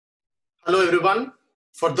Hello everyone.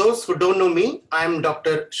 For those who don't know me, I am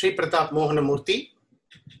Dr. Sri Pratap Mohanamurthy.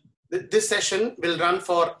 This session will run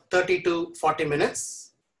for 30 to 40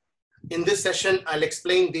 minutes. In this session, I'll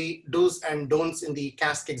explain the do's and don'ts in the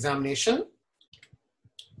Casc examination.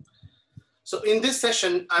 So in this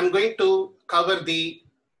session, I'm going to cover the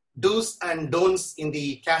do's and don'ts in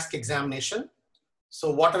the Casc examination.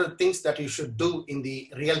 So what are the things that you should do in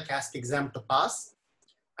the real Casc exam to pass?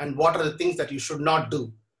 And what are the things that you should not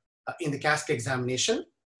do in the Casc examination?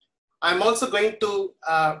 I'm also going to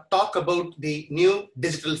talk about the new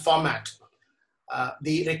digital format,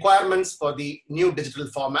 the requirements for the new digital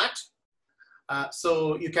format,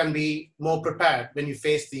 so you can be more prepared when you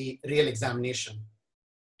face the real examination.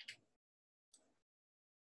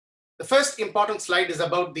 The first important slide is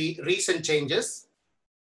about the recent changes.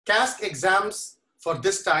 Casc exams for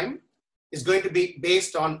this time is going to be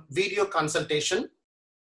based on video consultation,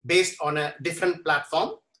 based on a different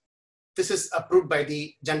platform. This is approved by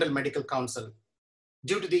the General Medical Council.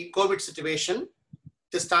 Due to the COVID situation,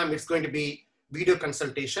 this time it's going to be video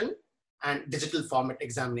consultation and digital format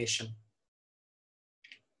examination.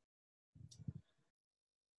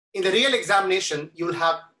 In the real examination, you will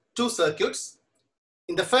have two circuits.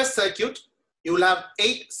 In the first circuit, you will have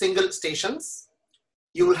 8 single stations.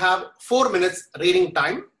 You will have 4 minutes reading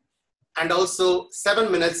time and also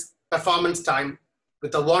 7 minutes performance time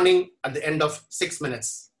with a warning at the end of 6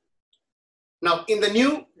 minutes. Now, in the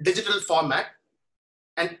new digital format,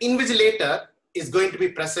 an invigilator is going to be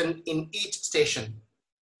present in each station.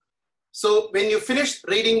 So when you finish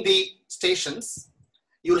reading the stations,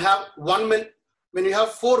 you'll have 1 minute. When you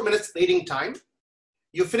have 4 minutes reading time,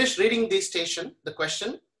 you finish reading the station, the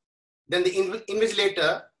question, then the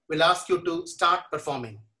invigilator will ask you to start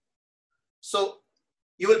performing. So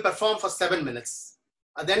you will perform for 7 minutes.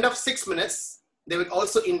 At the end of 6 minutes, they will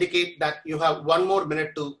also indicate that you have 1 more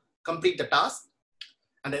minute to complete the task.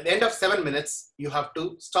 And at the end of 7 minutes, you have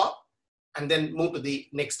to stop and then move to the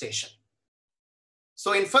next station.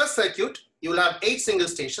 So in first circuit, you will have 8 single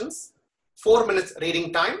stations, 4 minutes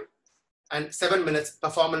reading time, and 7 minutes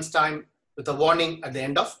performance time with a warning at the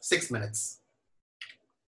end of 6 minutes.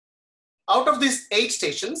 Out of these 8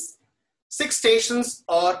 stations, 6 stations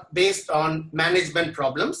are based on management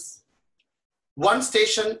problems. 1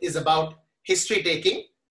 station is about history taking,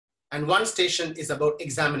 and 1 station is about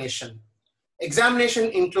examination. Examination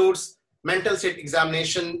includes mental state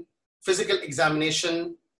examination, physical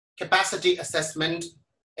examination, capacity assessment,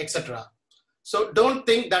 etc. So don't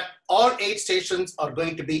think that all 8 stations are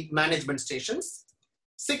going to be management stations.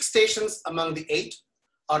 6 stations among the 8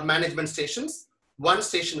 are management stations. 1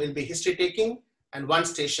 station will be history taking and 1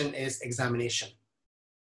 station is examination.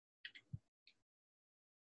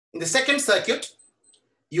 In the second circuit,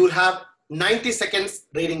 you will have 90 seconds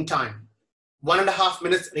reading time, 1.5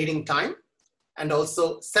 minutes reading time, and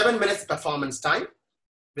also 7 minutes performance time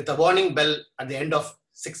with a warning bell at the end of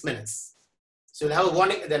 6 minutes. So you'll have a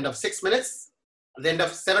warning at the end of 6 minutes. At the end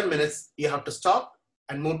of 7 minutes, you have to stop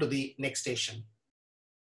and move to the next station.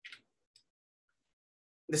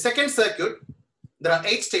 In the second circuit, there are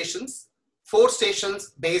 8 stations, 4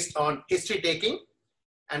 stations based on history taking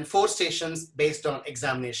and 4 stations based on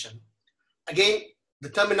examination. Again, the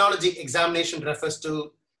terminology examination refers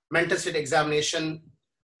to mental state examination,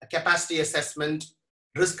 capacity assessment,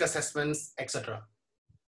 risk assessments, etc.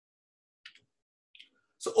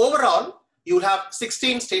 So overall, you will have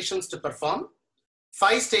 16 stations to perform,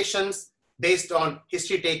 5 stations based on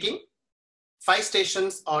history taking, 5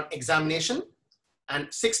 stations on examination,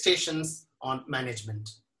 and 6 stations on management.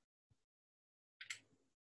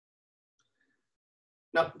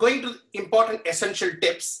 Now, going to important essential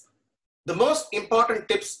tips. The most important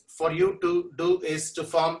tips for you to do is to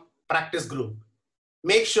form practice group.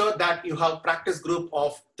 Make sure that you have practice group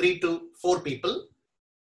of 3 to 4 people.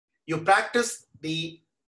 You practice the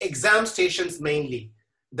exam stations mainly.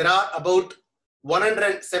 There are about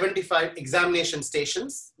 175 examination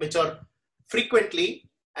stations which are frequently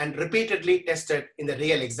and repeatedly tested in the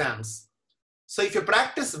real exams. So if you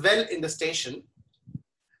practice well in the station,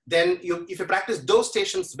 then if you practice those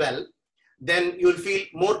stations well, then you'll feel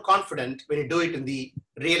more confident when you do it in the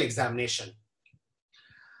real examination.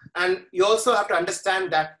 And you also have to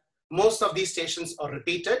understand that most of these stations are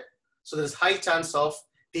repeated. So there's high chance of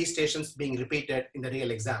these stations being repeated in the real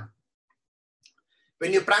exam.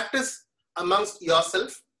 When you practice amongst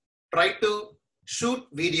yourself, try to shoot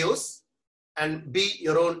videos and be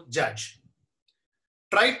your own judge.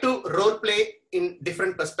 Try to role play in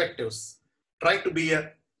different perspectives. Try to be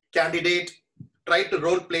a candidate, try to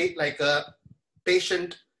role play like a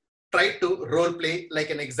patient, try to role play like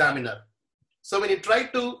an examiner. So when you try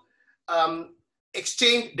to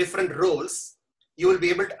exchange different roles, you will be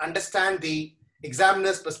able to understand the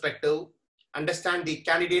examiner's perspective, understand the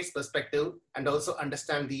candidate's perspective, and also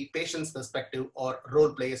understand the patient's perspective or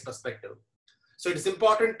role player's perspective. So it is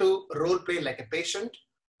important to role play like a patient,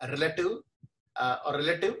 a relative,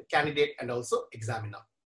 candidate, and also examiner.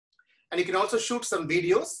 And you can also shoot some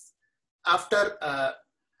videos after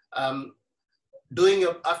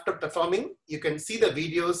after performing. You can see the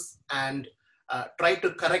videos and try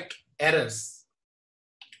to correct errors.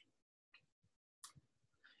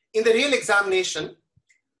 In the real examination,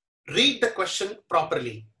 read the question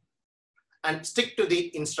properly and stick to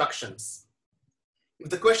the instructions. If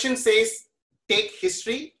the question says take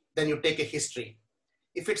history, then you take a history.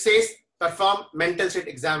 If it says perform mental state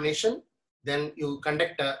examination, then you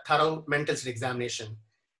conduct a thorough mental state examination.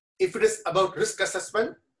 If it is about risk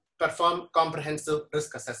assessment, perform comprehensive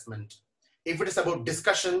risk assessment. If it is about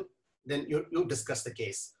discussion, then you discuss the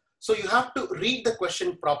case. So you have to read the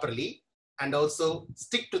question properly and also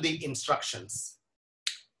stick to the instructions.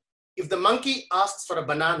 If the monkey asks for a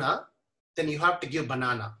banana, then you have to give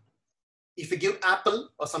banana. If you give apple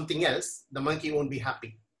or something else, the monkey won't be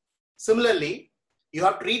happy. Similarly, you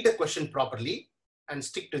have to read the question properly and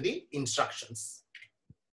stick to the instructions.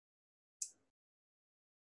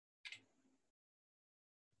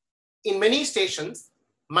 In many stations,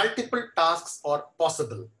 multiple tasks are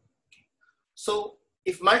possible. So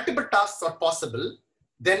if multiple tasks are possible,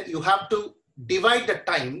 then you have to divide the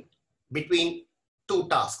time between two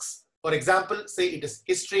tasks. For example, say it is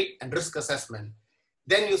history and risk assessment.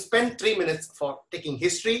 Then you spend 3 minutes for taking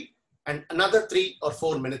history and another 3 or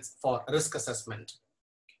 4 minutes for risk assessment.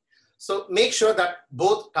 So make sure that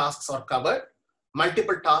both tasks are covered.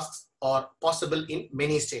 Multiple tasks are possible in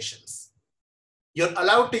many stations. You're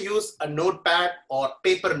allowed to use a notepad or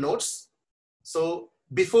paper notes. So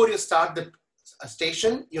before you start the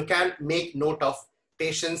station, you can make note of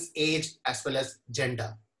patient's age as well as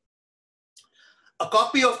gender. A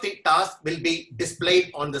copy of the task will be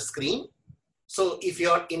displayed on the screen. So if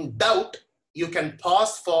you're in doubt, you can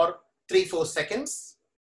pause for 3-4 seconds,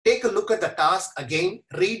 take a look at the task again,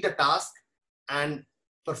 read the task and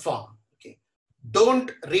perform. Okay.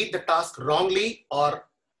 Don't read the task wrongly or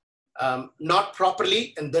not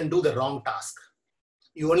properly and then do the wrong task.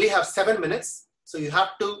 You only have 7 minutes, so you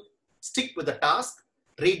have to stick with the task,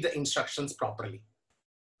 read the instructions properly.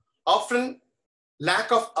 Often,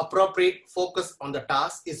 lack of appropriate focus on the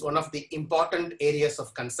task is one of the important areas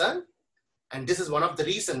of concern. And this is one of the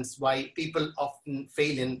reasons why people often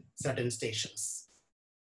fail in certain stations.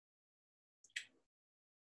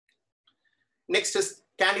 Next is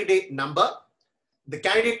candidate number. The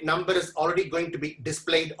candidate number is already going to be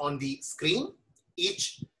displayed on the screen.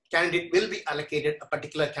 Each candidate will be allocated a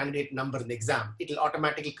particular candidate number in the exam. It will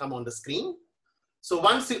automatically come on the screen. So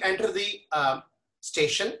once you enter the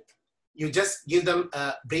station, you just give them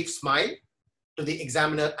a brief smile to the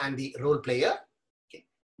examiner and the role player. Okay.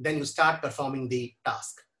 Then you start performing the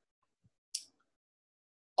task.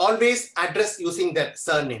 Always address using their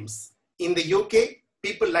surnames. In the UK,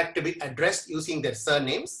 people like to be addressed using their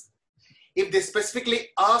surnames. If they specifically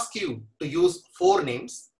ask you to use 4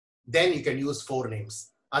 names, then you can use 4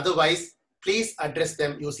 names. Otherwise, please address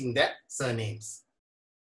them using their surnames.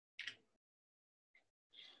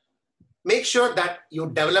 Make sure that you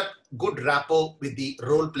develop good rapport with the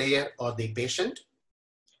role player or the patient.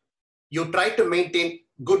 You try to maintain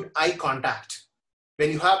good eye contact.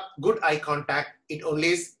 When you have good eye contact,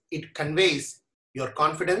 it conveys your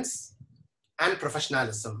confidence and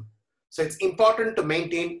professionalism. So it's important to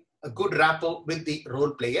maintain a good rapport with the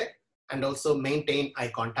role player and also maintain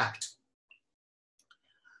eye contact.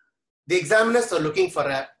 The examiners are looking for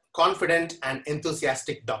a confident and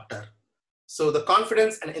enthusiastic doctor. So the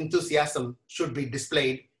confidence and enthusiasm should be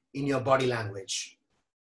displayed in your body language.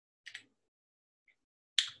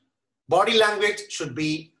 Body language should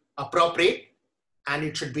be appropriate and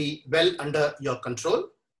it should be well under your control.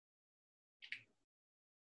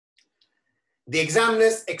 The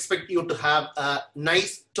examiners expect you to have a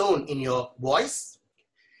nice tone in your voice.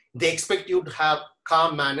 They expect you to have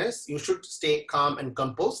calm manners. You should stay calm and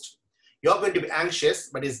composed. You're going to be anxious,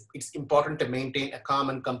 but it's important to maintain a calm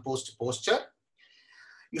and composed posture.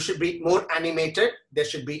 You should be more animated. There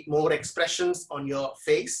should be more expressions on your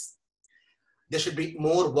face. There should be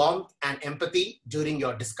more warmth and empathy during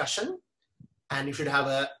your discussion. And you should have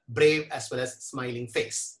a brave as well as smiling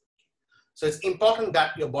face. So it's important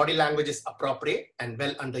that your body language is appropriate and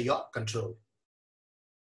well under your control.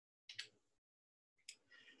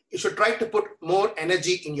 You should try to put more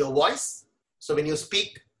energy in your voice. So when you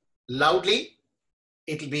speak loudly,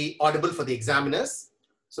 it will be audible for the examiners.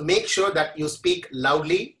 So make sure that you speak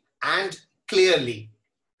loudly and clearly.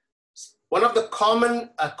 One of the common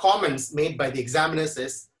comments made by the examiners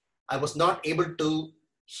is, I was not able to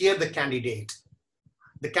hear the candidate.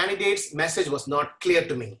 The candidate's message was not clear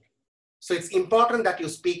to me. So it's important that you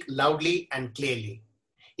speak loudly and clearly.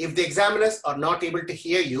 If the examiners are not able to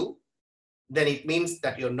hear you, then it means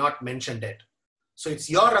that you're not mentioned it. So it's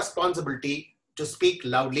your responsibility to speak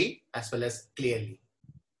loudly as well as clearly.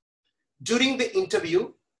 During the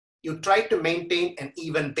interview, you try to maintain an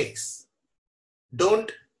even pace.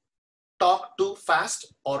 Don't talk too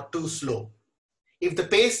fast or too slow. If the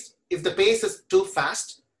pace is too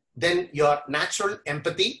fast, then your natural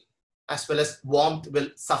empathy as well as warmth will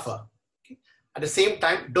suffer. Okay? At the same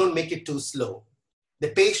time, don't make it too slow. The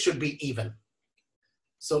pace should be even.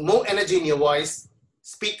 So more energy in your voice,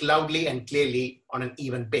 speak loudly and clearly on an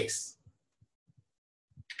even pace.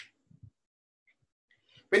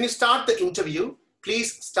 When you start the interview,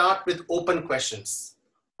 please start with open questions.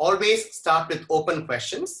 Always start with open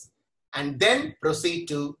questions and then proceed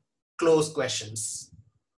to closed questions.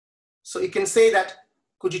 So you can say that,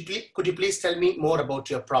 could you please tell me more about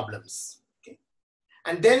your problems? Okay.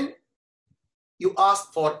 And then you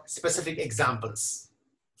ask for specific examples.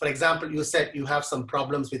 For example, you said you have some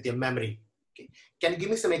problems with your memory. Okay. Can you give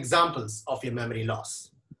me some examples of your memory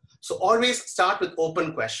loss? So always start with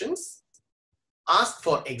open questions. Ask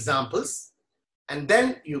for examples, and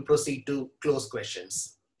then you proceed to close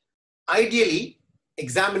questions. Ideally,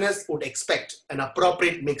 examiners would expect an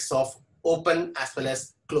appropriate mix of open as well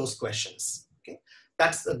as closed questions. Okay?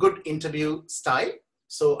 That's a good interview style.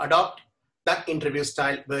 So adopt that interview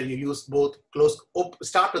style where you use both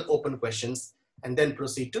start with open questions and then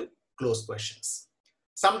proceed to closed questions.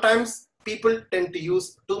 Sometimes people tend to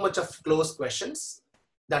use too much of closed questions.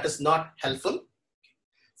 That is not helpful.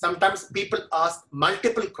 Sometimes people ask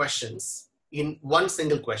multiple questions in one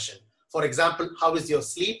single question. For example, how is your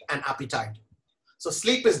sleep and appetite? So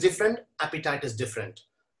sleep is different, appetite is different.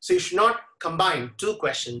 So you should not combine two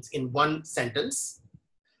questions in one sentence.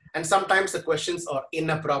 And sometimes the questions are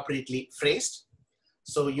inappropriately phrased.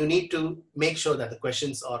 So you need to make sure that the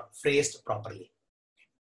questions are phrased properly.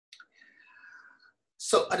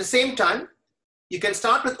 So at the same time, you can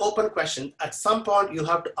start with open questions. At some point, you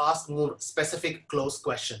have to ask more specific closed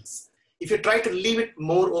questions. If you try to leave it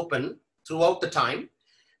more open throughout the time,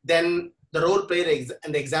 then the role player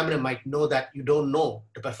and the examiner might know that you don't know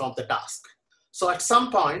to perform the task. So at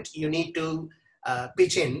some point, you need to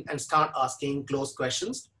pitch in and start asking closed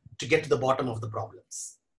questions to get to the bottom of the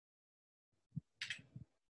problems.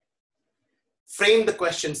 Frame the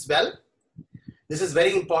questions well. This is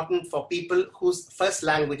very important for people whose first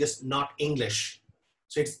language is not English.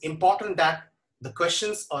 So it's important that the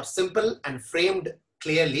questions are simple and framed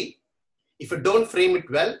clearly. If you don't frame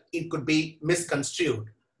it well, it could be misconstrued.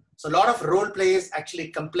 So a lot of role players actually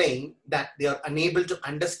complain that they are unable to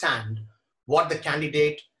understand what the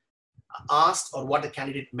candidate asked or what the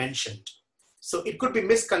candidate mentioned. So it could be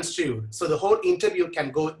misconstrued. So the whole interview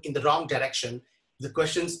can go in the wrong direction if the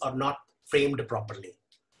questions are not framed properly.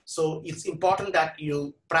 So it's important that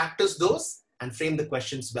you practice those and frame the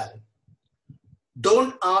questions well.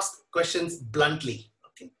 Don't ask questions bluntly.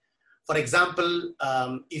 Okay? For example,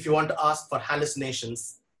 if you want to ask for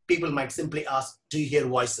hallucinations, people might simply ask, do you hear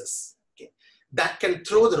voices? Okay? That can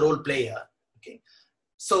throw the role player. Okay?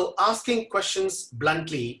 So asking questions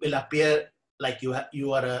bluntly will appear like you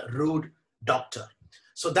are a rude doctor.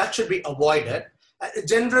 So that should be avoided. A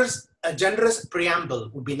generous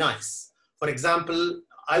preamble would be nice. For example,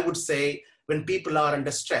 I would say when people are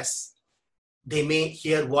under stress, they may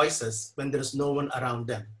hear voices when there is no one around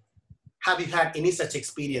them. Have you had any such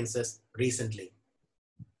experiences recently?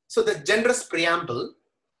 So the generous preamble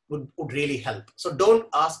would really help. So don't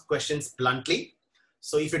ask questions bluntly.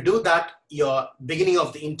 So if you do that, your beginning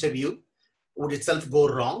of the interview would itself go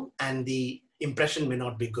wrong and the impression may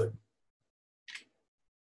not be good.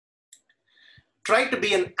 Try to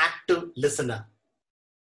be an active listener.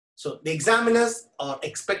 So the examiners are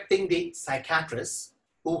expecting the psychiatrists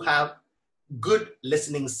who have good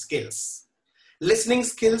listening skills. Listening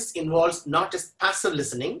skills involves not just passive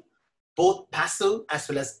listening, both passive as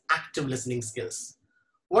well as active listening skills.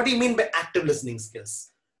 What do you mean by active listening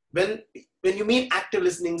skills? When you mean active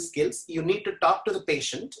listening skills, you need to talk to the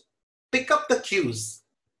patient, pick up the cues,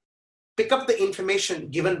 pick up the information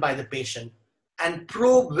given by the patient, and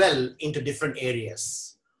probe well into different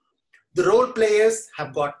areas. The role players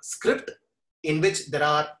have got script in which there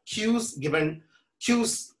are cues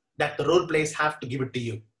that the role players have to give it to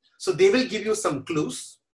you. So they will give you some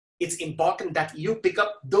clues. It's important that you pick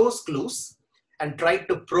up those clues and try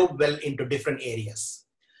to probe well into different areas.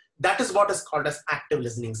 That is what is called as active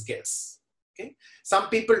listening skills. Okay? Some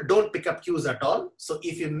people don't pick up cues at all. So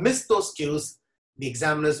if you miss those cues, the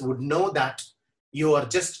examiners would know that you are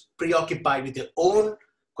just preoccupied with your own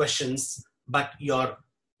questions, but your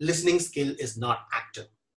listening skill is not active.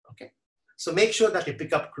 Okay? So make sure that you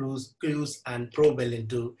pick up clues and probe well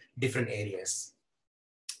into different areas.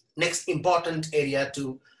 Next important area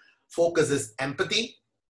to focus is empathy.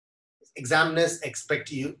 Examiners expect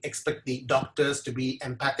the doctors to be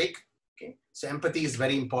empathic. Okay? So empathy is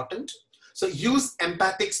very important. So use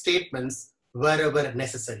empathic statements wherever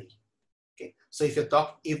necessary. Okay? So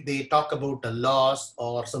if they talk about a loss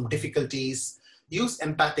or some difficulties, use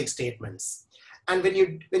empathic statements. And when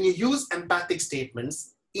you use empathic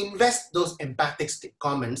statements, invest those empathic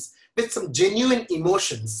comments with some genuine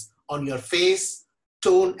emotions on your face,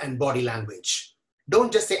 tone, and body language.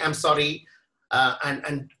 Don't just say, I'm sorry,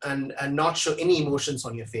 and not show any emotions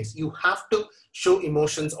on your face. You have to show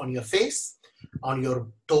emotions on your face, on your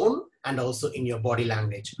tone, and also in your body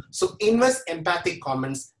language. So invest empathic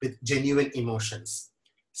comments with genuine emotions.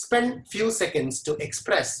 Spend few seconds to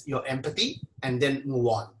express your empathy and then move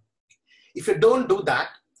on. If you don't do that,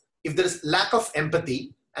 if there is lack of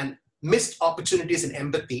empathy, and missed opportunities in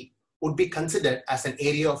empathy would be considered as an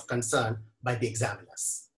area of concern by the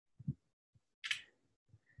examiners.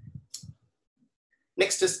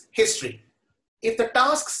 Next is history. If the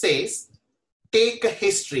task says, take a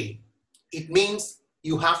history, it means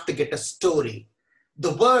you have to get a story.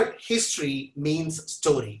 The word history means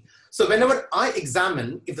story. So whenever I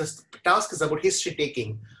examine, if the task is about history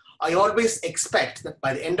taking, I always expect that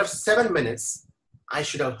by the end of 7 minutes, I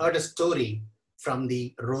should have heard a story from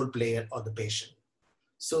the role player or the patient.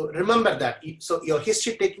 So remember that. So your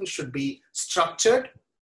history taking should be structured,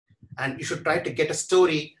 and you should try to get a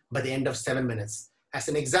story by the end of 7 minutes. As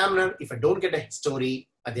an examiner, if I don't get a story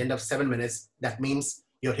at the end of 7 minutes, that means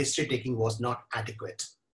your history taking was not adequate.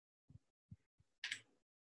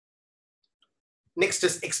 Next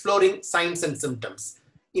is exploring signs and symptoms.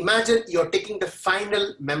 Imagine you're taking the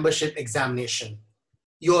final membership examination.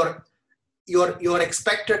 You're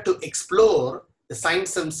expected to explore the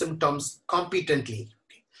signs and symptoms competently.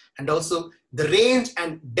 Okay? And also the range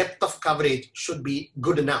and depth of coverage should be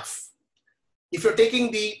good enough. If you're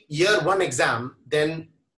taking the year 1 exam, then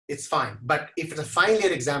it's fine. But if it's a final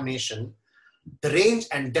year examination, the range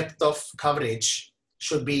and depth of coverage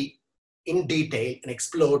should be in detail and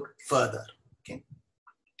explored further. Okay?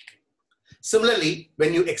 Similarly,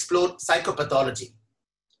 when you explore psychopathology,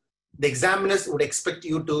 the examiners would expect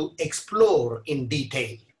you to explore in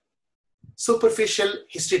detail. Superficial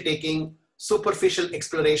history taking, superficial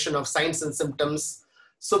exploration of signs and symptoms,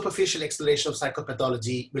 superficial exploration of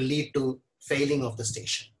psychopathology will lead to failing of the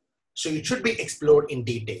station. So it should be explored in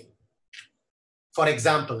detail. For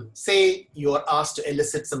example, say you are asked to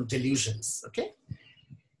elicit some delusions. Okay?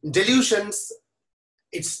 Delusions,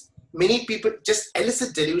 it's many people just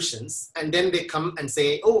elicit delusions and then they come and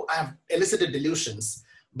say, oh, I have elicited delusions,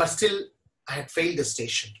 but still I had failed the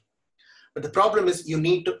station. But the problem is you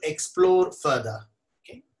need to explore further.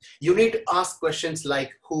 Okay? You need to ask questions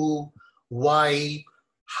like who, why,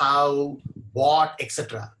 how, what,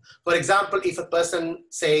 etc. For example, if a person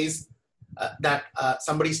says that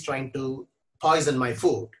somebody is trying to poison my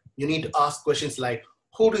food, you need to ask questions like,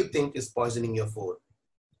 who do you think is poisoning your food?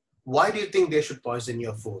 Why do you think they should poison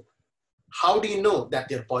your food? How do you know that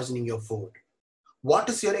they're poisoning your food? What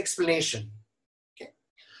is your explanation? Okay.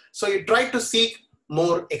 So you try to seek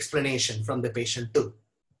more explanation from the patient too.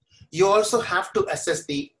 You also have to assess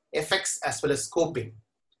the effects as well as coping.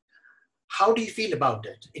 How do you feel about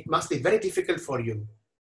it? It must be very difficult for you.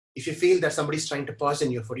 If you feel that somebody's trying to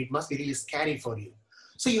poison your food, it must be really scary for you.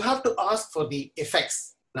 So you have to ask for the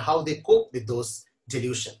effects and how they cope with those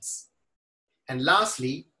delusions. And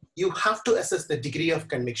lastly, you have to assess the degree of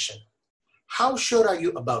conviction. How sure are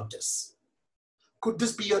you about this? Could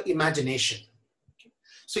this be your imagination? Okay.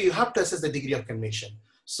 So you have to assess the degree of conviction.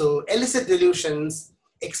 So elicit delusions,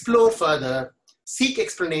 explore further, seek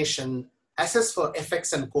explanation, assess for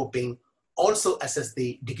effects and coping, also assess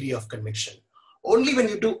the degree of conviction. Only when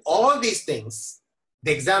you do all these things,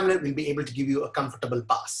 the examiner will be able to give you a comfortable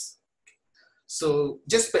pass. So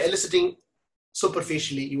just by eliciting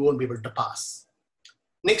superficially, you won't be able to pass.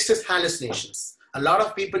 Next is hallucinations. A lot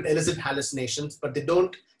of people elicit hallucinations, but they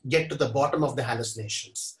don't get to the bottom of the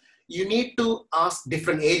hallucinations. You need to ask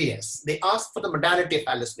different areas. They ask for the modality of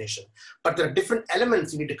hallucination, but there are different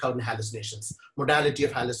elements you need to cover in hallucinations. Modality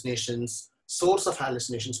of hallucinations, source of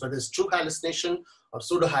hallucinations, whether it's true hallucination or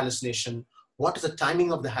pseudo hallucination. What is the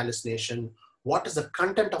timing of the hallucination? What is the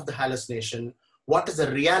content of the hallucination? What is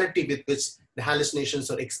the reality with which the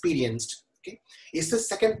hallucinations are experienced? Okay. Is this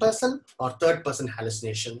second person or third person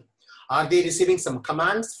hallucination? Are they receiving some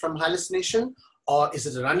commands from hallucination, or is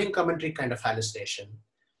it a running commentary kind of hallucination?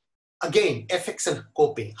 Again, effects and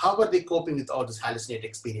coping. How are they coping with all these hallucinate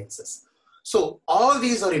experiences? So all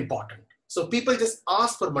these are important. So people just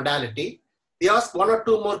ask for modality. They ask one or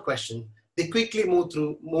two more questions. They quickly move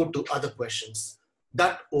to other questions.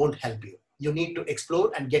 That won't help you. You need to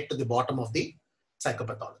explore and get to the bottom of the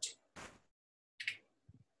psychopathology.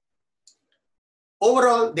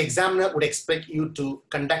 Overall, the examiner would expect you to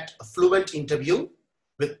conduct a fluent interview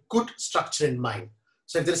with good structure in mind.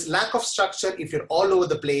 So if there's lack of structure, if you're all over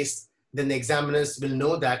the place, then the examiners will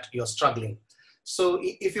know that you're struggling. So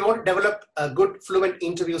if you want to develop a good fluent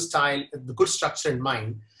interview style, the good structure in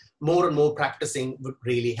mind, more and more practicing would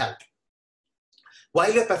really help.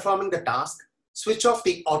 While you're performing the task, switch off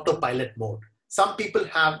the autopilot mode. Some people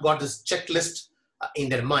have got this checklist in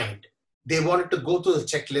their mind. They wanted to go through the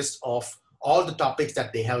checklist of all the topics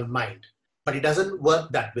that they have in mind, but it doesn't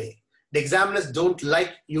work that way. The examiners don't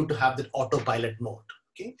like you to have that autopilot mode.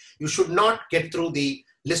 Okay? You should not get through the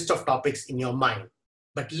list of topics in your mind,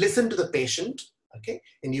 but listen to the patient, okay?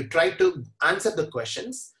 And you try to answer the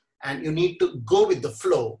questions, and you need to go with the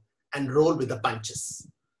flow and roll with the punches.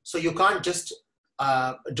 So you can't just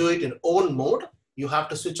do it in own mode. You have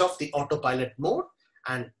to switch off the autopilot mode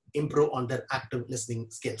and improve on their active listening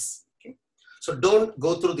skills. Okay? So don't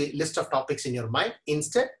go through the list of topics in your mind.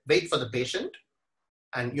 Instead, wait for the patient,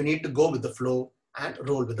 and you need to go with the flow and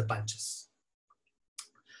roll with the punches.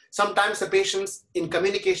 Sometimes the patients in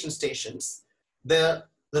communication stations, the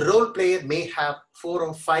role player may have 4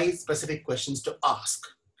 or 5 specific questions to ask.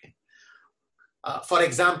 Okay? For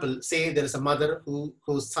example, say there is a mother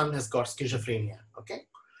whose son has got schizophrenia. Okay?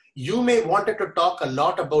 You may want to talk a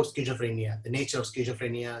lot about schizophrenia, the nature of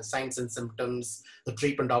schizophrenia, signs and symptoms, the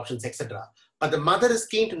treatment options, etc. But the mother is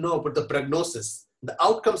keen to know about the prognosis, the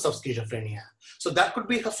outcomes of schizophrenia. So that could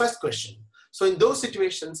be her first question. So in those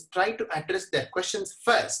situations, try to address their questions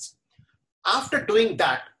first. After doing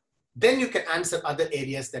that, then you can answer other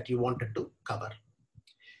areas that you wanted to cover.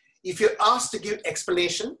 If you're asked to give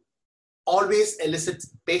explanation, always elicit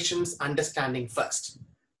patient's understanding first.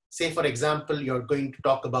 Say, for example, you're going to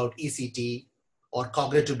talk about ECT or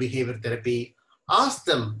cognitive behavior therapy. Ask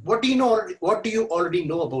them, what do you already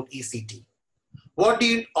know about ECT? What do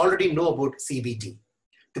you already know about CBT?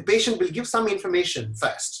 The patient will give some information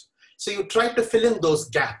first. So you try to fill in those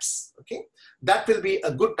gaps, okay? That will be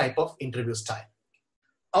a good type of interview style.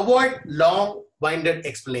 Avoid long-winded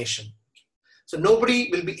explanation. So nobody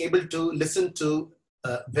will be able to listen to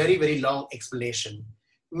a very, very long explanation.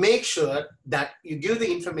 Make sure that you give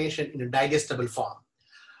the information in a digestible form.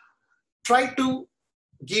 Try to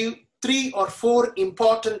give 3 or 4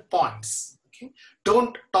 important points, okay?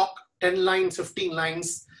 Don't talk 10 lines, 15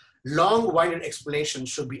 lines. Long-winded explanation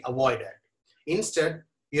should be avoided. Instead,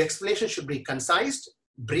 your explanation should be concise,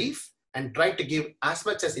 brief, and try to give as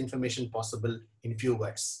much as information possible in few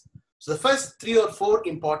words. So the first 3 or 4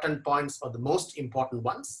 important points are the most important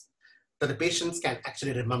ones that the patients can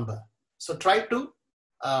actually remember. So try to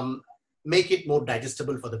make it more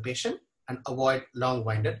digestible for the patient and avoid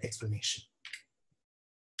long-winded explanation.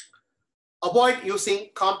 Avoid using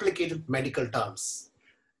complicated medical terms.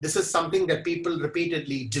 This is something that people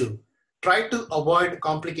repeatedly do. Try to avoid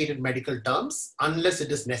complicated medical terms unless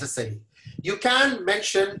it is necessary. You can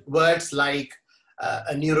mention words like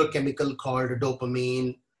a neurochemical called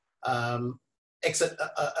dopamine,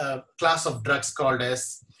 a class of drugs called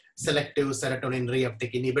as selective serotonin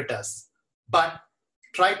reuptake inhibitors, but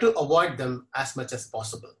try to avoid them as much as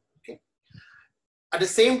possible. Okay? At the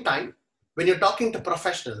same time, when you're talking to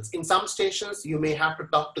professionals, in some stations, you may have to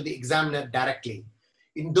talk to the examiner directly.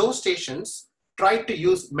 In those stations, try to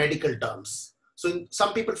use medical terms. So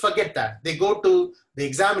some people forget that. They go to the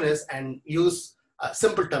examiners and use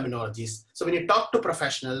simple terminologies. So when you talk to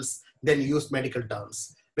professionals, then use medical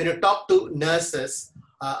terms. When you talk to nurses,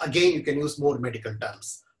 again, you can use more medical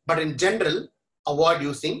terms. But in general, avoid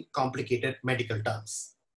using complicated medical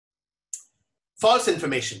terms. False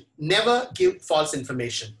information. Never give false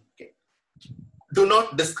information. Okay? Do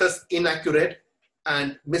not discuss inaccurate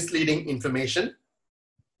and misleading information.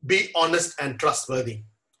 Be honest and trustworthy.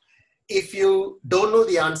 If you don't know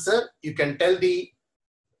the answer, you can tell the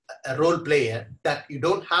role player that you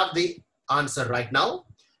don't have the answer right now.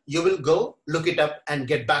 You will go look it up and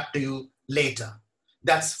get back to you later.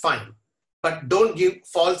 That's fine. But don't give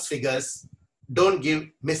false figures. Don't give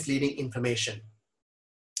misleading information.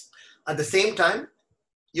 At the same time,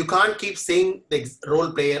 you can't keep saying the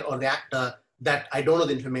role player or the actor that I don't know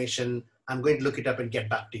the information, I'm going to look it up and get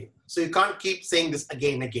back to you. So you can't keep saying this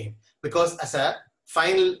again and again, because as a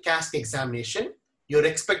final Casc examination, you're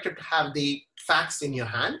expected to have the facts in your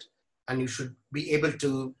hand and you should be able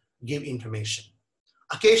to give information.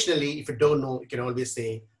 Occasionally, if you don't know, you can always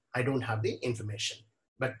say, I don't have the information.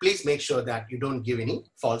 But please make sure that you don't give any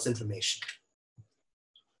false information.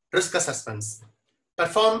 Risk assessments.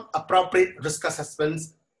 Perform appropriate risk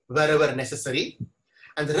assessments wherever necessary.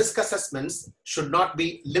 And the risk assessments should not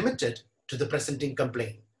be limited to the presenting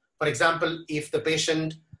complaint. For example, if the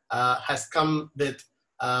patient has come with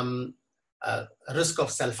a risk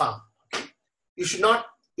of self-harm, you should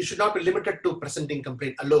not be limited to presenting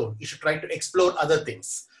complaint alone. You should try to explore other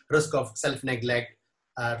things. Risk of self-neglect,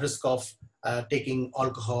 risk of taking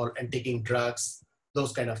alcohol and taking drugs,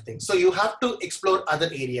 those kind of things. So you have to explore other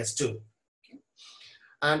areas too. Okay?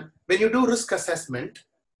 And when you do risk assessment,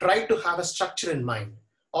 try to have a structure in mind.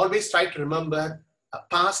 Always try to remember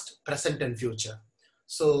past, present, and future.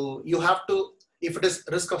 So you have to, if it is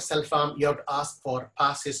risk of self-harm, you have to ask for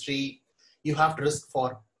past history. You have to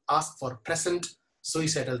ask for present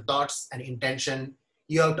suicidal thoughts and intention.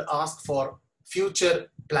 You have to ask for future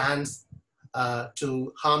plans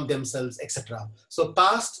to harm themselves, etc. So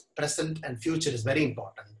past, present, and future is very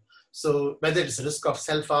important. So whether it's risk of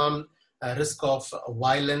self-harm, risk of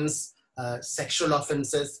violence, sexual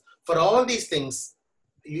offenses, for all these things,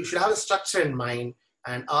 you should have a structure in mind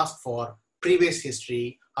and ask for previous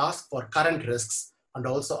history, ask for current risks, and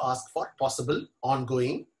also ask for possible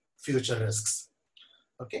ongoing future risks.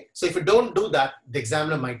 Okay, so if you don't do that, the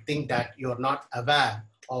examiner might think that you're not aware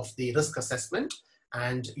of the risk assessment,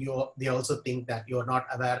 and they also think that you're not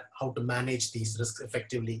aware how to manage these risks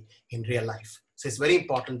effectively in real life. So it's very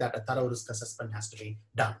important that a thorough risk assessment has to be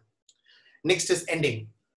done. Next is ending.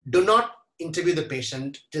 Do not interview the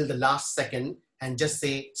patient till the last second and just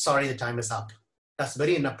say, sorry, the time is up. That's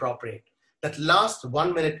very inappropriate. That last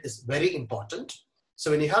 1 minute is very important. So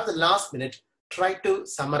when you have the last minute, try to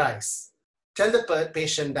summarize. Tell the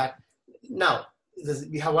patient that, now,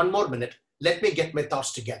 we have 1 more minute. Let me get my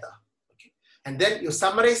thoughts together. Okay? And then you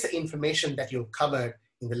summarize the information that you've covered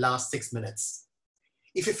in the last 6 minutes.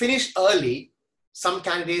 If you finish early, some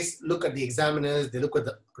candidates look at the examiners, they look at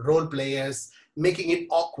the role players, making it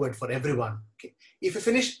awkward for everyone. Okay? If you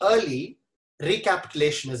finish early,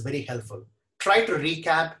 recapitulation is very helpful. Try to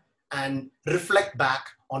recap and reflect back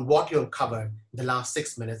on what you have covered in the last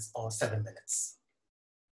 6 minutes or 7 minutes.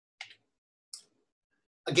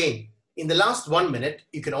 Again, in the last 1 minute,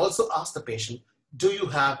 you can also ask the patient, do you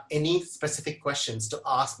have any specific questions to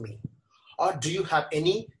ask me? Or do you have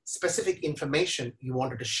any specific information you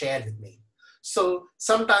wanted to share with me? So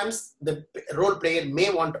sometimes the role player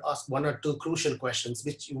may want to ask 1 or 2 crucial questions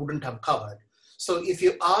which you wouldn't have covered. So if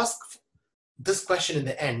you ask this question in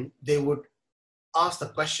the end, they would ask the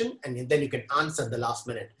question and then you can answer the last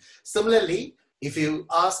minute. Similarly, if you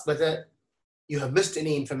ask whether you have missed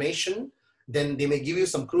any information, then they may give you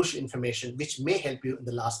some crucial information which may help you in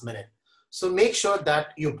the last minute. So make sure that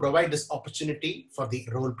you provide this opportunity for the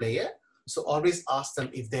role player. So always ask them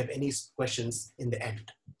if they have any questions in the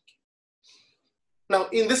end. Now,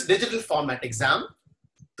 in this digital format exam,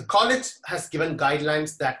 the college has given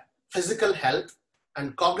guidelines that physical health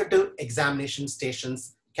and cognitive examination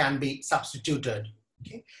stations can be substituted.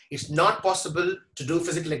 Okay? It's not possible to do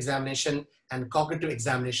physical examination and cognitive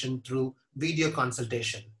examination through video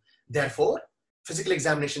consultation. Therefore, physical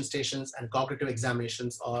examination stations and cognitive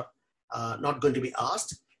examinations are not going to be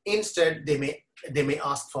asked. Instead, they may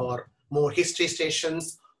ask for more history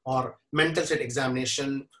stations or mental state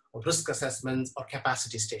examination or risk assessments or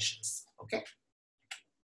capacity stations. Okay.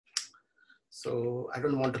 So I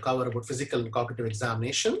don't want to cover about physical and cognitive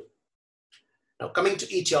examination. Now coming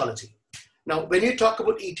to etiology. Now, when you talk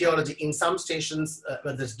about etiology in some stations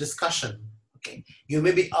where there's discussion, okay, you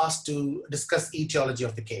may be asked to discuss etiology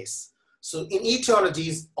of the case. So in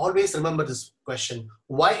etiologies, always remember this question: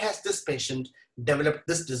 why has this patient developed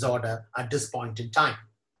this disorder at this point in time?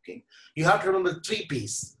 Okay, you have to remember 3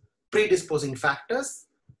 P's: predisposing factors,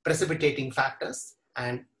 precipitating factors,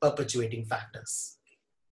 and perpetuating factors.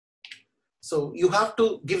 So you have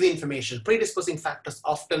to give the information. Predisposing factors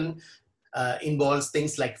often involves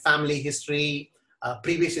things like family history,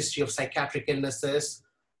 previous history of psychiatric illnesses,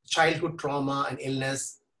 childhood trauma and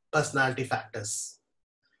illness, personality factors.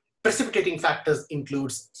 Precipitating factors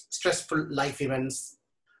includes stressful life events,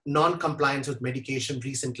 non-compliance with medication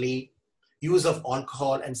recently, use of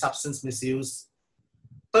alcohol and substance misuse.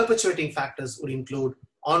 Perpetuating factors would include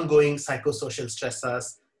ongoing psychosocial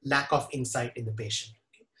stressors, lack of insight in the patient.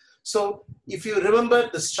 Okay? So if you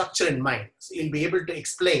remember the structure in mind, so you'll be able to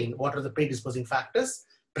explain what are the predisposing factors,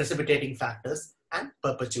 precipitating factors, and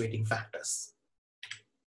perpetuating factors.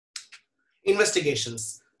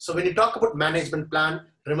 Investigations. So when you talk about management plan,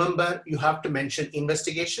 remember you have to mention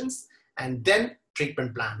investigations and then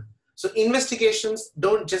treatment plan. So investigations,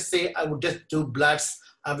 don't just say, I would just do bloods,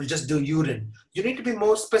 I will just do urine. You need to be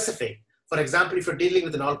more specific. For example, if you're dealing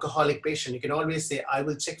with an alcoholic patient, you can always say, I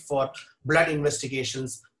will check for blood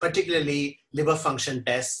investigations, particularly liver function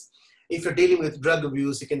tests. If you're dealing with drug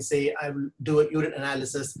abuse, you can say, I will do a urine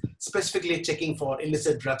analysis, specifically checking for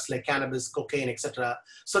illicit drugs like cannabis, cocaine, etc.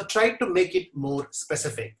 So try to make it more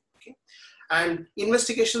specific. Okay? And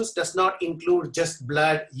investigations does not include just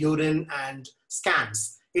blood, urine, and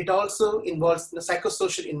scans. It also involves the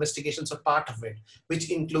psychosocial investigations are part of it, which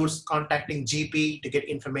includes contacting GP to get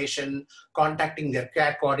information, contacting their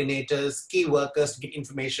care coordinators, key workers to get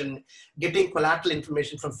information, getting collateral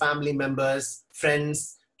information from family members,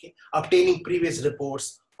 friends, okay, obtaining previous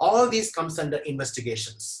reports. All these comes under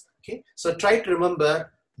investigations. Okay? So try to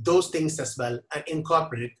remember those things as well and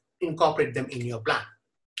incorporate them in your plan.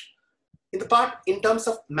 In terms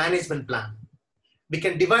of management plan, we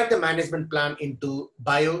can divide the management plan into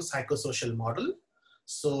biopsychosocial model.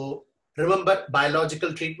 So remember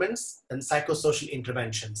biological treatments and psychosocial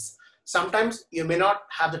interventions. Sometimes you may not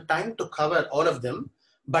have the time to cover all of them,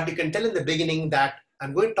 but you can tell in the beginning that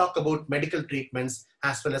I'm going to talk about medical treatments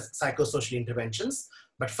as well as psychosocial interventions.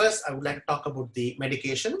 But first, I would like to talk about the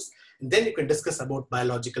medications, and then you can discuss about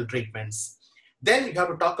biological treatments. Then you have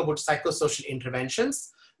to talk about psychosocial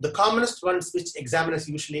interventions. The commonest ones which examiners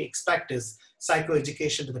usually expect is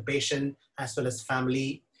psychoeducation to the patient as well as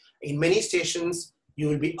family. In many stations, you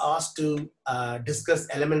will be asked to discuss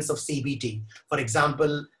elements of CBT. For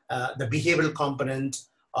example, the behavioral component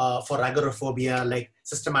for agoraphobia, like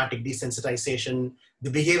systematic desensitization, the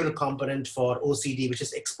behavioral component for OCD, which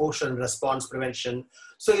is exposure and response prevention.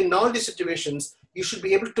 So in all these situations, you should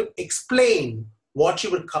be able to explain what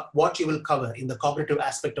you will cover in the cognitive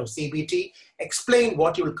aspect of CBT, explain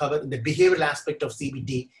what you will cover in the behavioral aspect of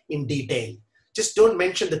CBT in detail. Just don't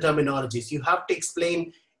mention the terminologies. You have to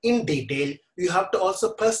explain in detail. You have to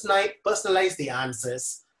also personalize the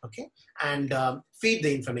answers, okay, and feed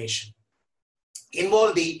the information.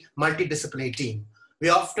 Involve the multidisciplinary team. We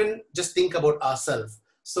often just think about ourselves.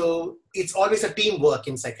 So it's always a teamwork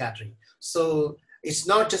in psychiatry. So it's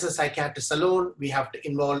not just a psychiatrist alone. We have to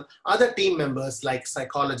involve other team members like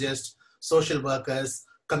psychologists, social workers,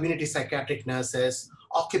 community psychiatric nurses,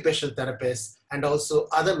 occupational therapists, and also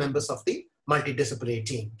other members of the multidisciplinary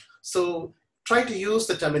team. So try to use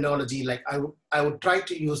the terminology like I would try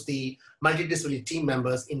to use the multidisciplinary team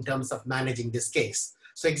members in terms of managing this case.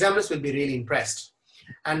 So examiners will be really impressed.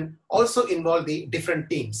 And also involve the different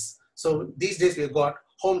teams. So these days we've got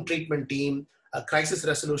home treatment team, a crisis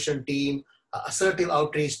resolution team, assertive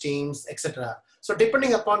outreach teams, etc. So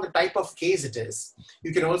depending upon the type of case it is,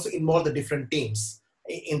 you can also involve the different teams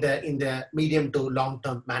in the medium to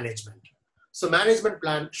long-term management. So management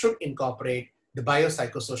plan should incorporate the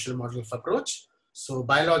biopsychosocial model of approach. So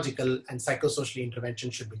biological and psychosocial intervention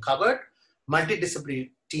should be covered.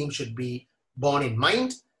 Multidisciplinary team should be borne in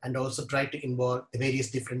mind, and also try to involve the various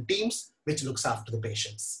different teams which looks after the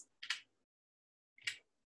patients.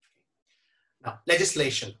 Now,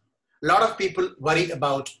 legislation. A lot of people worry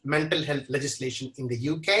about mental health legislation in the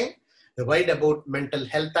UK. They're worried about Mental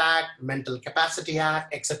Health Act, Mental Capacity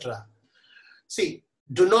Act, etc. See,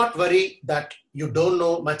 do not worry that you don't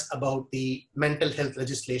know much about the mental health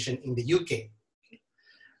legislation in the UK.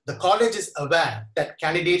 The college is aware that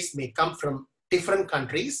candidates may come from different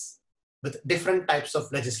countries with different types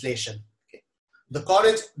of legislation. Okay. The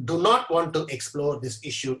college do not want to explore this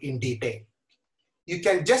issue in detail. You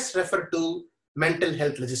can just refer to mental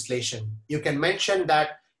health legislation. You can mention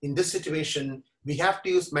that in this situation, we have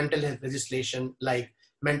to use mental health legislation like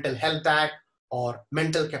Mental Health Act or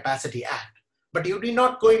Mental Capacity Act. But you do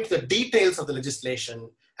not go into the details of the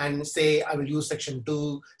legislation and say, I will use section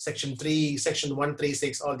 2, section 3, section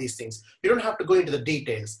 136, all these things. You don't have to go into the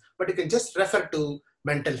details, but you can just refer to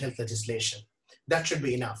mental health legislation. That should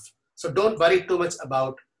be enough. So don't worry too much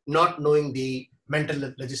about not knowing the mental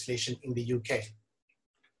health legislation in the UK.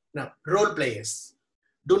 Now, role players.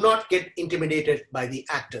 Do not get intimidated by the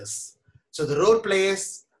actors. So the role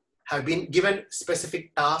players have been given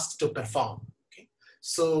specific tasks to perform. Okay?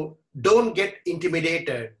 So don't get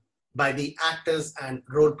intimidated by the actors and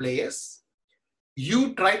role players.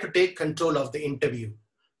 You try to take control of the interview.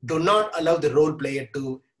 Do not allow the role player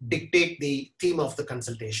to dictate the theme of the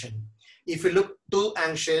consultation. If you look too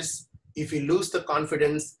anxious, if you lose the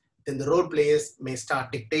confidence, then the role players may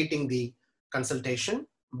start dictating the consultation,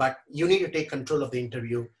 but you need to take control of the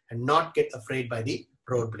interview and not get afraid by the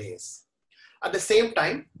role players. At the same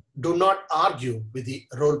time, do not argue with the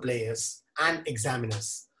role players and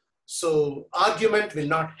examiners. So argument will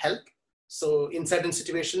not help. So in certain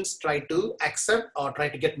situations, try to accept or try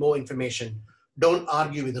to get more information. don't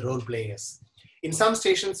argue with the role players. In some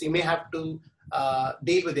stations, you may have to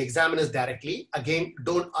deal with the examiners directly. Again,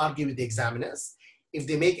 don't argue with the examiners. If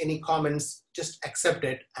they make any comments, just accept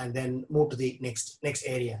it and then move to the next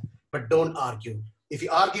area. But don't argue. If you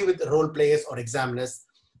argue with the role players or examiners,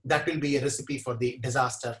 that will be a recipe for the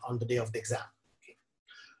disaster on the day of the exam. Okay.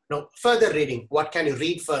 Now, further reading. What can you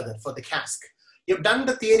read further for the Casc? You've done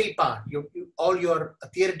the theory part. All your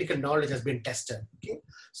theoretical knowledge has been tested. Okay.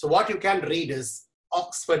 So what you can read is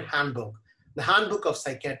Oxford Handbook. The Handbook of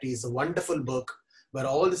Psychiatry is a wonderful book where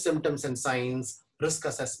all the symptoms and signs, risk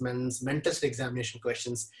assessments, mental state examination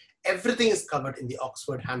questions, everything is covered in the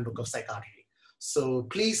Oxford Handbook of Psychiatry. So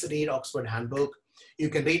please read Oxford Handbook. You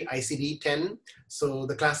can read ICD-10, so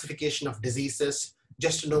the classification of diseases,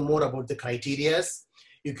 just to know more about the criteria.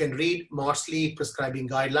 You can read Maudsley prescribing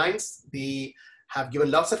guidelines. They have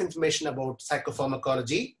given lots of information about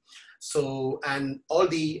psychopharmacology. So, and all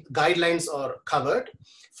the guidelines are covered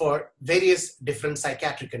for various different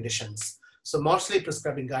psychiatric conditions. So Maudsley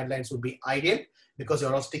prescribing guidelines would be ideal because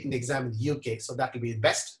you're also taking the exam in the UK. So that will be the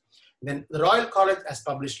best. Then the Royal College has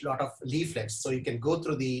published a lot of leaflets. So you can go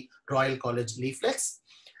through the Royal College leaflets.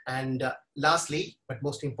 And lastly, but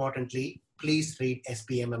most importantly, please read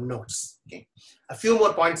SPMM notes. Okay. A few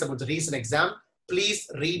more points about the recent exam. Please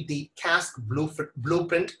read the Casc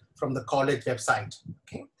blueprint from the college website.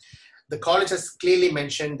 Okay. The college has clearly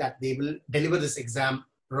mentioned that they will deliver this exam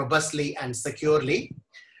robustly and securely.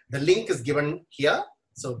 The link is given here.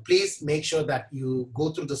 So please make sure that you go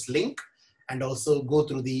through this link and also go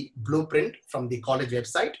through the blueprint from the college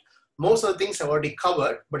website. Most of the things I've already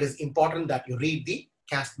covered, but it's important that you read the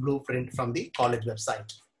Casc blueprint from the college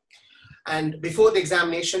website. And before the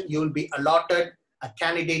examination, you will be allotted a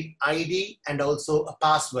candidate ID and also a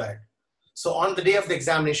password. So on the day of the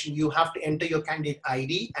examination, you have to enter your candidate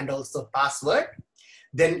ID and also password.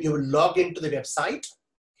 Then you will log into the website.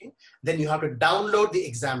 Okay. Then you have to download the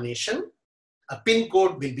examination. A PIN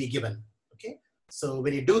code will be given. Okay. So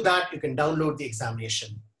when you do that, you can download the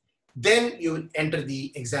examination. Then you will enter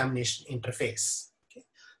the examination interface. Okay.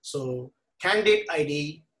 So candidate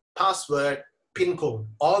ID, password, PIN code,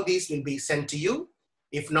 all these will be sent to you.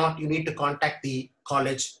 If not, you need to contact the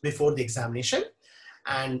college before the examination.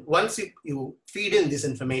 And once you feed in this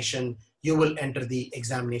information, you will enter the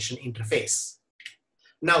examination interface.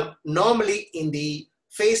 Now, normally in the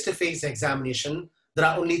face-to-face examination, there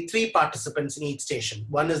are only 3 participants in each station.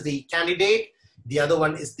 One is the candidate, the other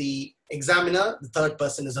one is the examiner, the third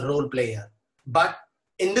person is a role player. But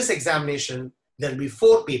in this examination, there will be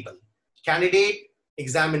 4 people: candidate,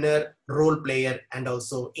 examiner, role player, and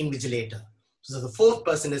also invigilator. So the 4th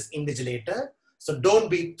person is invigilator. So don't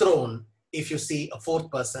be thrown if you see a 4th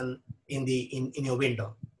person in your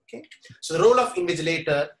window. Okay. So the role of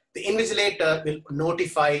invigilator, the invigilator will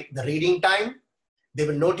notify the reading time, they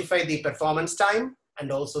will notify the performance time,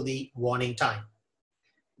 and also the warning time.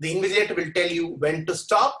 The invigilator will tell you when to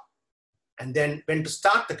stop and then when to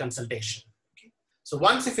start the consultation. Okay. So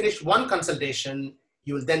once you finish one consultation,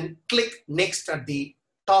 you will then click next at the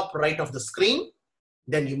top right of the screen,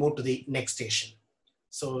 then you move to the next station.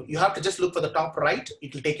 So you have to just look for the top right,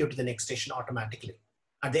 it will take you to the next station automatically.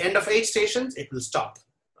 At the end of 8 stations, it will stop.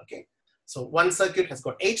 Okay. So one circuit has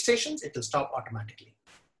got 8 stations, it will stop automatically.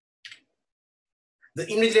 The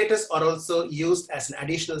invigilators are also used as an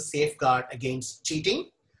additional safeguard against cheating.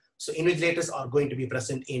 So invigilators are going to be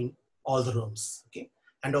present in all the rooms. Okay.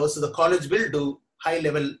 And also the college will do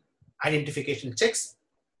high-level identification checks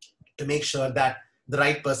to make sure that the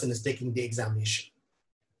right person is taking the examination.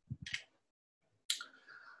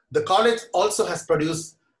 The college also has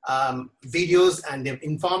produced videos, and they've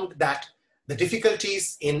informed that the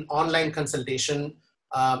difficulties in online consultation,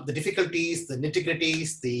 the difficulties, the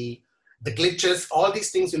nitty-gritties, the glitches, all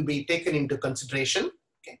these things will be taken into consideration.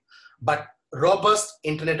 Okay? But robust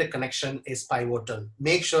internet connection is pivotal.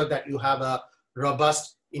 Make sure that you have a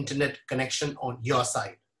robust internet connection on your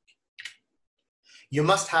side. You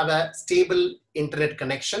must have a stable internet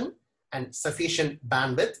connection and sufficient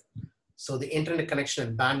bandwidth. So the internet connection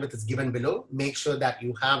and bandwidth is given below. Make sure that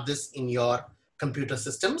you have this in your computer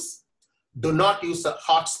systems. Do not use a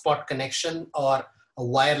hotspot connection or a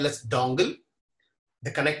wireless dongle.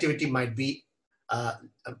 The connectivity might be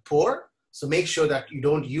poor. So make sure that you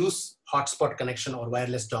don't use hotspot connection or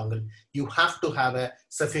wireless dongle. You have to have a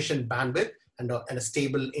sufficient bandwidth and a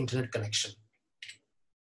stable internet connection.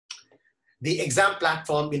 The exam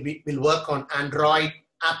platform will work on Android,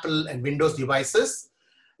 Apple, and Windows devices.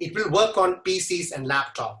 It will work on PCs and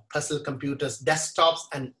laptop, personal computers, desktops,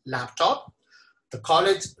 and laptop. The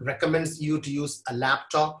college recommends you to use a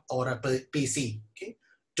laptop or a PC. Okay?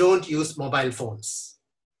 Don't use mobile phones.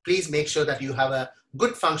 please make sure that you have a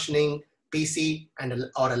good functioning PC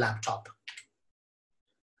or a laptop.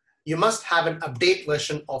 You must have an update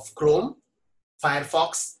version of Chrome,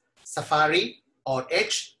 Firefox, Safari, or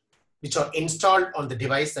Edge, which are installed on the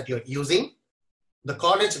device that you're using. The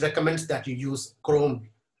college recommends that you use Chrome.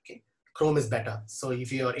 Okay? Chrome is better. So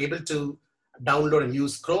if you are able to download and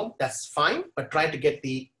use Chrome, that's fine, but try to get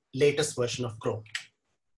the latest version of Chrome.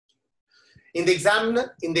 In the exam,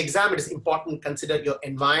 it is important to consider your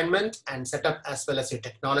environment and setup as well as your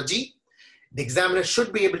technology. The examiner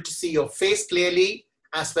should be able to see your face clearly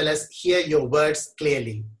as well as hear your words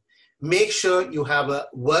clearly. Make sure you have a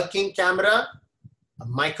working camera, a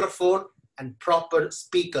microphone, and proper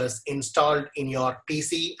speakers installed in your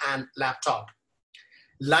PC and laptop.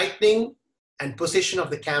 Lighting and position of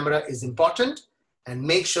the camera is important, and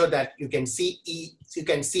make sure that you can see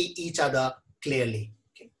each other clearly.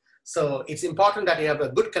 Okay? So it's important that you have a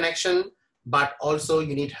good connection, but also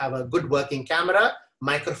you need to have a good working camera,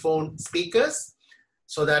 microphone, speakers,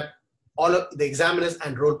 so that all of the examiners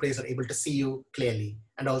and role players are able to see you clearly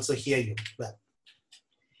and also hear you well.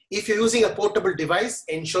 If you're using a portable device,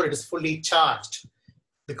 ensure it is fully charged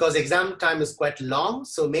because exam time is quite long.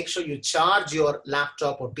 So make sure you charge your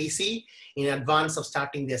laptop or PC in advance of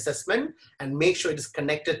starting the assessment and make sure it is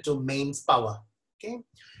connected to mains power. Okay?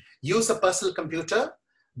 Use a personal computer.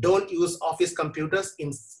 Don't use office computers.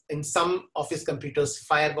 In some office computers,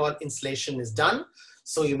 firewall installation is done.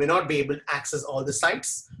 So you may not be able to access all the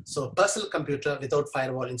sites. So a personal computer without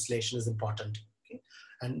firewall installation is important. Okay?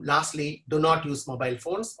 And lastly, do not use mobile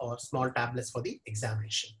phones or small tablets for the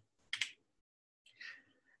examination.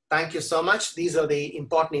 Thank you so much. These are the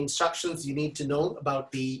important instructions you need to know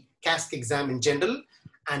about the Casc exam in general,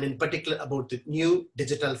 and in particular about the new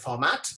digital format.